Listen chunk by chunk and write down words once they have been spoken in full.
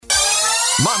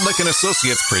Monique and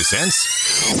Associates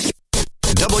presents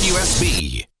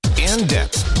WSB In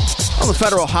Depth. Well, the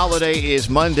federal holiday is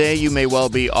Monday. You may well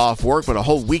be off work, but a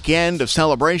whole weekend of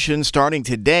celebration starting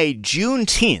today.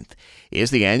 Juneteenth is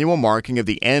the annual marking of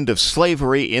the end of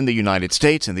slavery in the United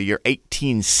States in the year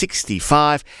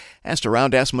 1865. Asked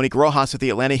Monique Rojas at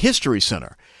the Atlanta History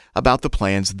Center about the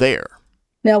plans there.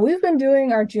 Now, we've been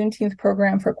doing our Juneteenth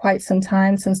program for quite some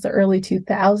time, since the early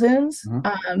 2000s.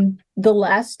 The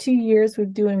last 2 years,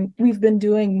 we've been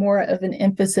doing more of an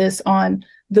emphasis on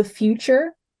the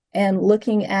future and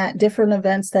looking at different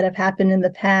events that have happened in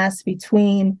the past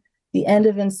between the end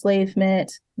of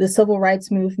enslavement, the civil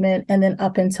rights movement, and then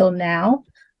up until now.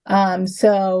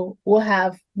 So we'll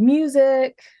have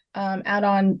music out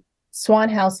on Swan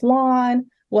House lawn.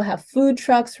 We'll have food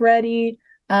trucks ready.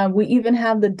 We even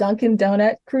have the Dunkin'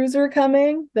 Donut cruiser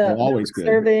coming. Always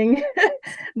good.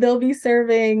 They'll be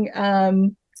serving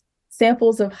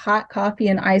samples of hot coffee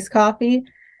and iced coffee.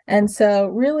 And so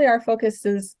really our focus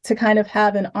is to kind of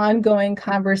have an ongoing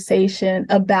conversation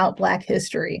about Black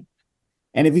history.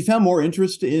 And have you found more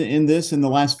interest in this in the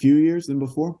last few years than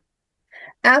before?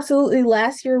 Absolutely.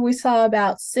 Last year, we saw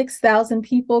about 6,000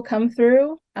 people come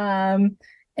through.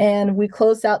 And we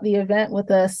closed out the event with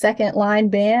a second line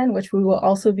band, which we will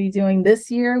also be doing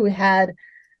this year. We had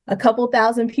a couple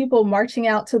thousand people marching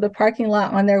out to the parking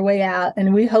lot on their way out,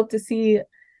 and we hope to see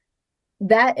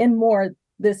that and more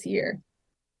this year.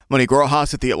 Monique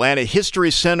Rojas at the Atlanta History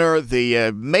Center.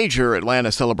 The major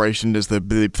Atlanta celebration is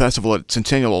the festival at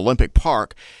Centennial Olympic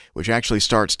Park, which actually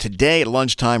starts today at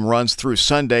lunchtime, runs through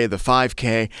Sunday. The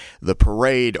 5K, the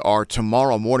parade are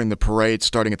tomorrow morning. The parade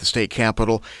starting at the state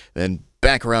capitol, then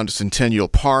back around to Centennial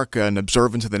Park, an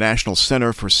observance of the National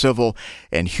Center for Civil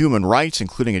and Human Rights,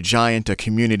 including a giant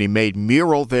community-made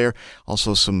mural there.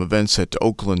 Also some events at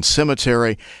Oakland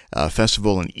Cemetery,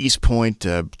 festival in East Point,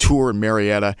 tour in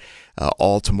Marietta,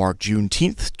 all to mark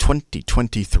Juneteenth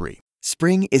 2023.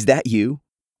 Spring, is that you?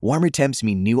 Warmer temps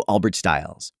mean new Allbirds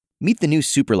styles. Meet the new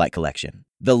Superlight collection,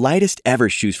 the lightest ever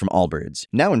shoes from Allbirds,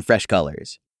 now in fresh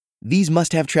colors. These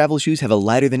must-have travel shoes have a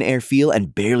lighter-than-air feel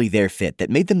and barely-there fit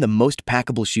that made them the most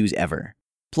packable shoes ever.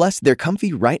 Plus, they're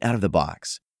comfy right out of the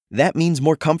box. That means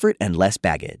more comfort and less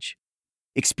baggage.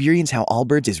 Experience how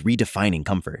Allbirds is redefining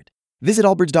comfort. Visit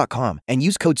allbirds.com and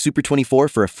use code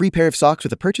SUPER24 for a free pair of socks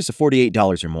with a purchase of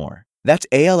 $48 or more. That's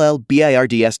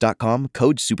ALLBIRDS.com,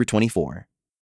 code SUPER24.